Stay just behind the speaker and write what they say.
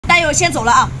就先走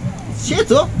了啊。先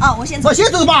走啊，我先走。我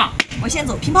先走吧。我先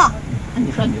走，平炮。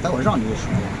你说你的，我让你说。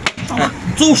上马，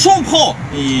走双炮。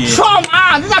上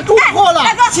马，人家中炮了。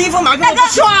大哥，新风马给我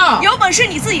上。有本事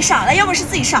你自己上，来，有本事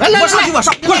自己上。来，我上去，我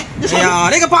上，过来。哎呀，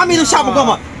连个八妹都下不过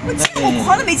嘛。我这么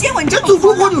狂都没见过，你这走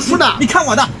中炮就输的。你看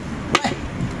我的。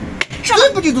上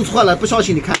这不就走错了？不相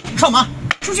信你看。上马。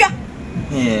出去。哎，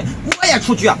我也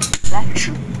出去啊。来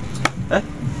吃。哎，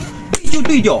对就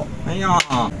对掉。哎呀。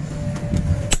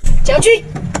将军。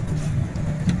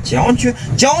将军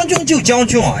就将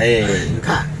军，哎，你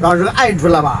看让人按住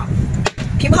了吧？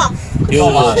平炮。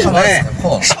哎，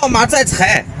上马再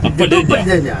踩，不都不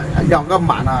认呢？两个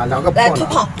马呢，两个炮呢。来突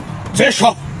炮。再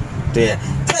上。对，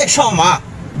再上马。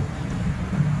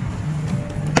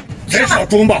再上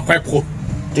中马快扑。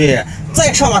对，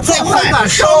再上马再换。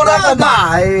上那个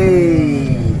马，哎，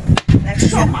来出去。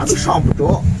上马都上不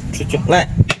着。出去。来，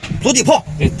足底炮。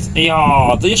哎呀，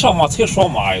这一上马踩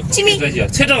双马呀！金明，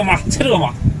踩这个马，踩这个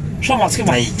马。上马踩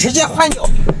马，哎，直接换掉，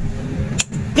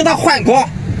跟他换光，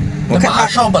我看他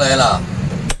上不来了。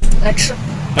来吃。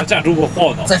那站住个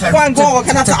耗子。再换光，我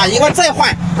看他咋赢，我再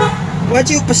换，我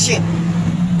就不信。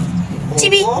击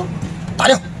兵，打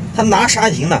掉。他拿啥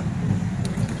赢呢？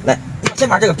来，先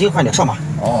把这个兵换掉，上马。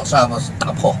哦，上马是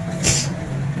大炮。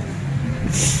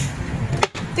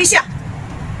对下。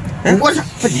拱过去，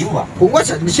不理我。拱过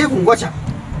去，你先拱过去。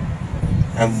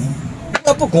哎，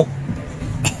我不拱。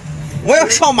我要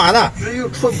上马呢，只有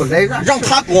出不来，让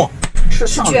他拱。吃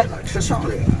上来了，吃上来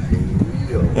了。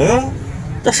哎呦，嗯，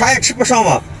这啥也吃不上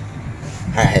嘛。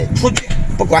哎，出去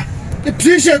不管。你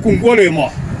别先拱过来嘛。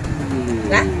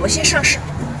来，我先上手。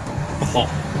好。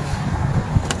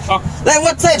啊，来，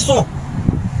我再送。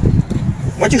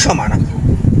我就上马呢。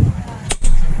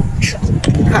吃。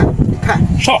你看，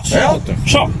上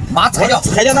上，马踩掉，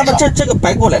踩掉，那么这个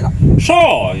白过来了。上，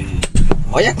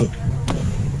我也拱，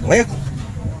我也拱。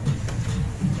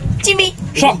金兵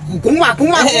上，拱马，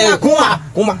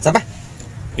咋办？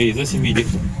哎，这新兵的。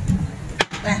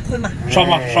来回马。上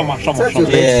马。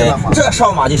这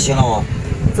上马就行了哦。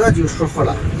这就舒服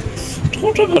了。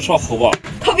从这个上好吧？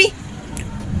炮兵。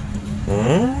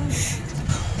嗯。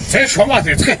再上马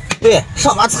再踩。对，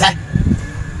上马踩。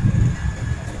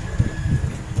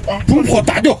来，中炮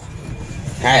打掉。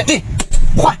哎，对，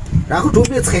换，然后中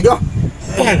兵踩掉。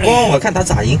换光，我看他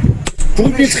咋赢。中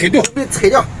兵踩掉，中兵踩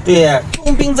掉，对，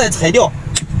中兵再踩掉，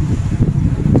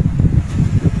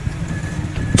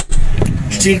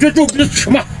紧着中兵吃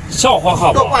嘛，上花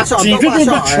哈吧，紧着中兵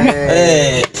吃嘛，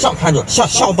哎，上看着，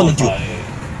上不能丢。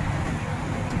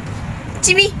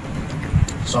击兵，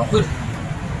上会了，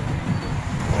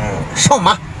上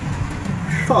马，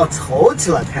上草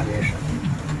去了，看来是，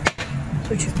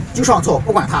回去就上草，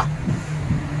不管他，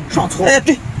上草。哎，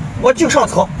对，我就上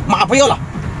草，马不要了，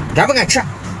敢不敢吃？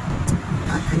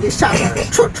你下边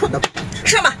出的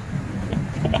上马。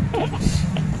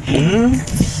嗯，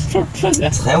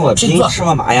踩我兵吃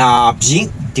我马呀，兵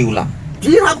丢了，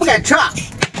兵还不敢吃，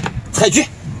踩车。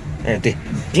哎，对，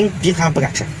兵还不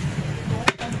敢吃。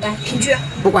来平车，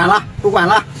不管了，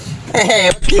嘿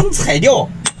嘿，兵踩掉，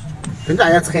人家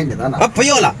也踩你的呢。啊，不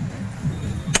要了，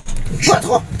上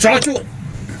草，将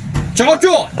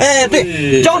就，哎，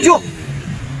对，将就，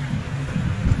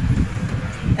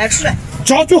来出来。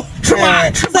将就，吃马，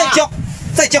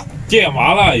再叫，电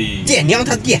马了，电娘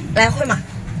他电，来回马，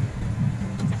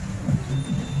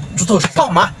猪头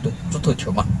上马，对，猪头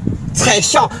球马，踩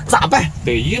象咋办？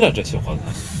得意了这小伙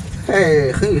子，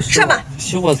哎，很有上马，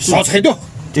小伙子上踩掉，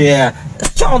对，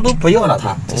象都不要了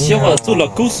他，小伙子走了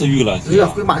狗屎运了，这个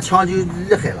回马枪就厉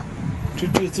害了，这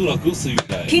走了狗屎运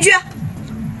了，平车，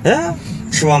哎，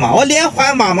吃我马，我连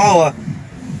环马嘛我，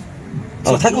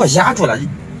哦，他给我压住了。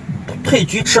退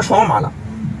车吃双马了，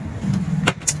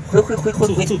回，走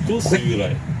狗屎运了，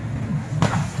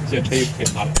这车又开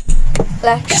他了，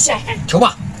来吃下，球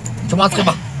马踩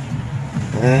马，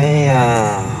哎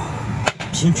呀，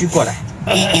平车过来，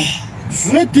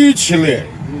绝对起来，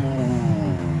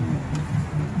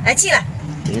来进来，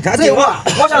顶着对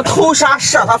我想偷杀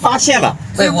射，他发现了，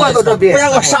再过到这边，不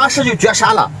然我杀士就绝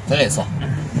杀了，再来一次，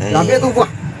两边都过，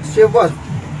先过，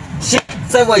行，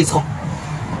再过一操。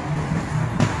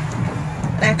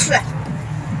来出来，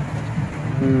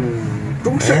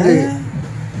中式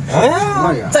哎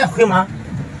呀，再回马，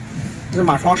是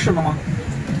马双式了吗？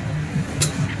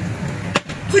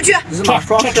回去，是马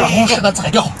双式，红是个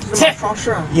踩掉，是马双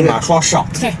式，一马双上，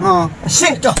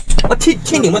行，这我听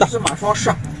你们的，是马双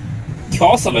式，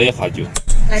挑死了一下就，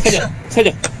来吃，踩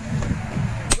掉，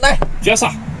来绝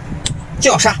杀，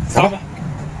叫杀，啥吧，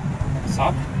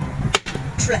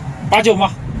出来，八角马。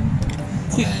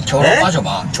球上马球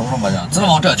马，球上马这，只能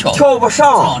往这跳，跳不上，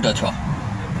只能往这跳。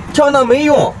跳那没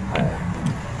用。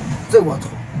再卧槽，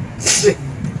对，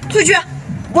退局。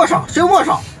卧上，谁卧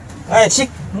上？哎，行，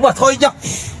卧槽一将。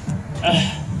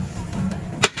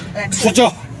来出出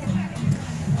将，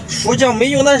出将没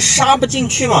用，那杀不进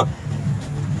去嘛。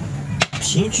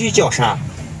平车叫杀。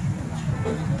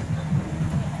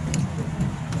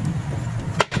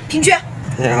平局。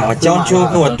哎呀，将军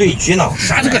跟我对局呢。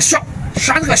杀这个象，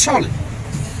杀这个象嘞！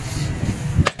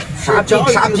杀兵，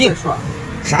杀兵，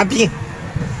杀兵。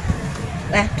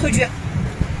来退局。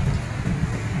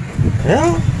哎呀，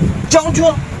将军。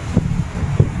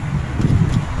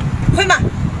回马。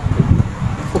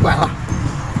不管了，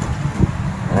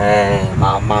哎，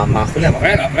马回来吧。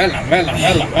歪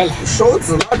了！手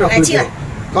指了这回来进来。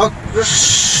刚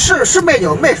是卖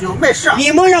掉，卖是，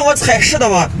你们让我踩是的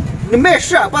吗？你卖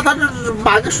是，把他这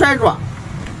马给拴住。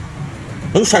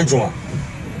能拴住吗？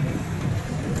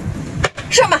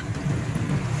上马。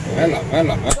歪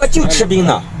了！我就吃兵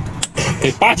呢。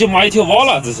给8斤马一条王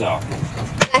了，这是。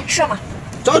来上马。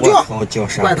将军，我叫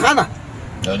啥？管他呢，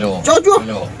将军，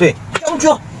对，将军。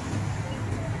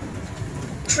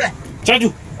出来。将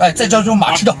军，哎，再将军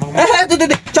马吃掉。哎，对，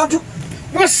将军。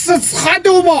我是擦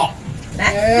掉嘛！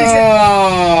来退局。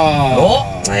哦，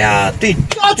哎呀，对，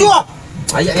将军。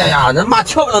哎呀，那马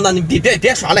跳不了，那你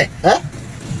别耍嘞。哎，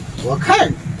我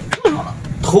看碰上了，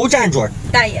头站住。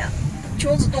大爷，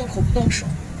君子动口不动手。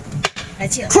来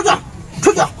进来。出将，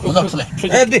我这出来。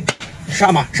哎，对，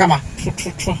杀马。出。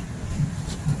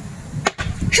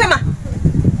上马。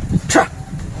吃，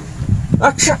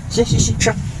啊，吃，行，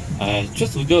吃。哎，这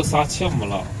手叫啥切没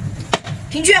了？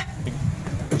平局。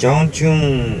将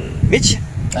军没起。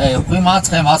哎，回马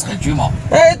踩车嘛。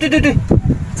哎，对，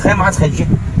踩马踩车。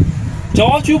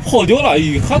将军跑掉了，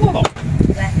哎，看到了。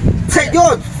来。踩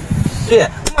掉，对，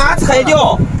马踩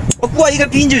掉，我过一个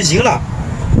兵就行了。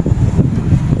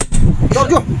将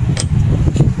军，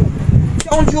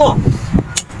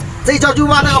这将军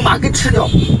把那个马给吃掉。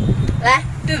来，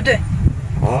对不对？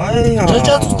哎呀，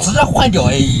这直接换掉，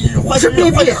哎，换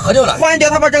合掉了。换掉，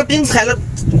他把这个兵踩了，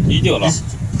移掉了，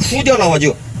输掉了，我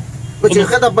就。不行，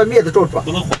还得把面子罩住，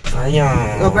不能换。哎呀，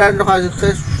要不然的话还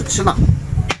输棋呢。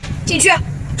进去。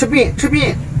吃兵，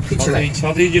飞起来，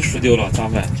强贼就输掉了，咋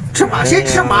办？吃马，先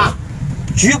吃马，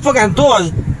局不敢动，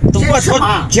都先我操吃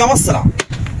马僵死了。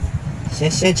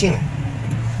先进来，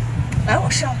来，我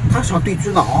上。他上对局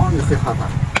呢啊，你害怕他？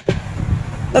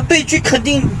那对局肯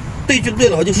定对局对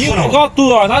了，我就你不输了。刚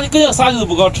对啊？那你跟人啥就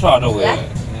不刚吃啊？这回。来，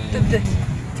对不对？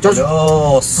将军，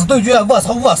死对决，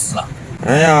卧死了。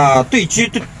哎呀，对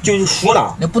局就输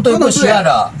了，你不对不行啊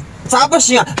这。咋不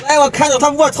行啊？来，我看着他，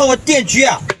我操，我电局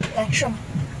啊！来上马。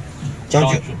将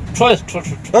军，出，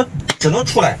只能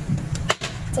出来，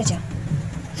再讲。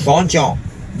双将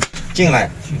进来。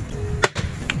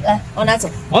来，往哪走？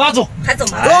往哪走？还走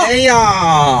吗？哎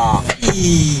呀，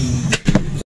咦。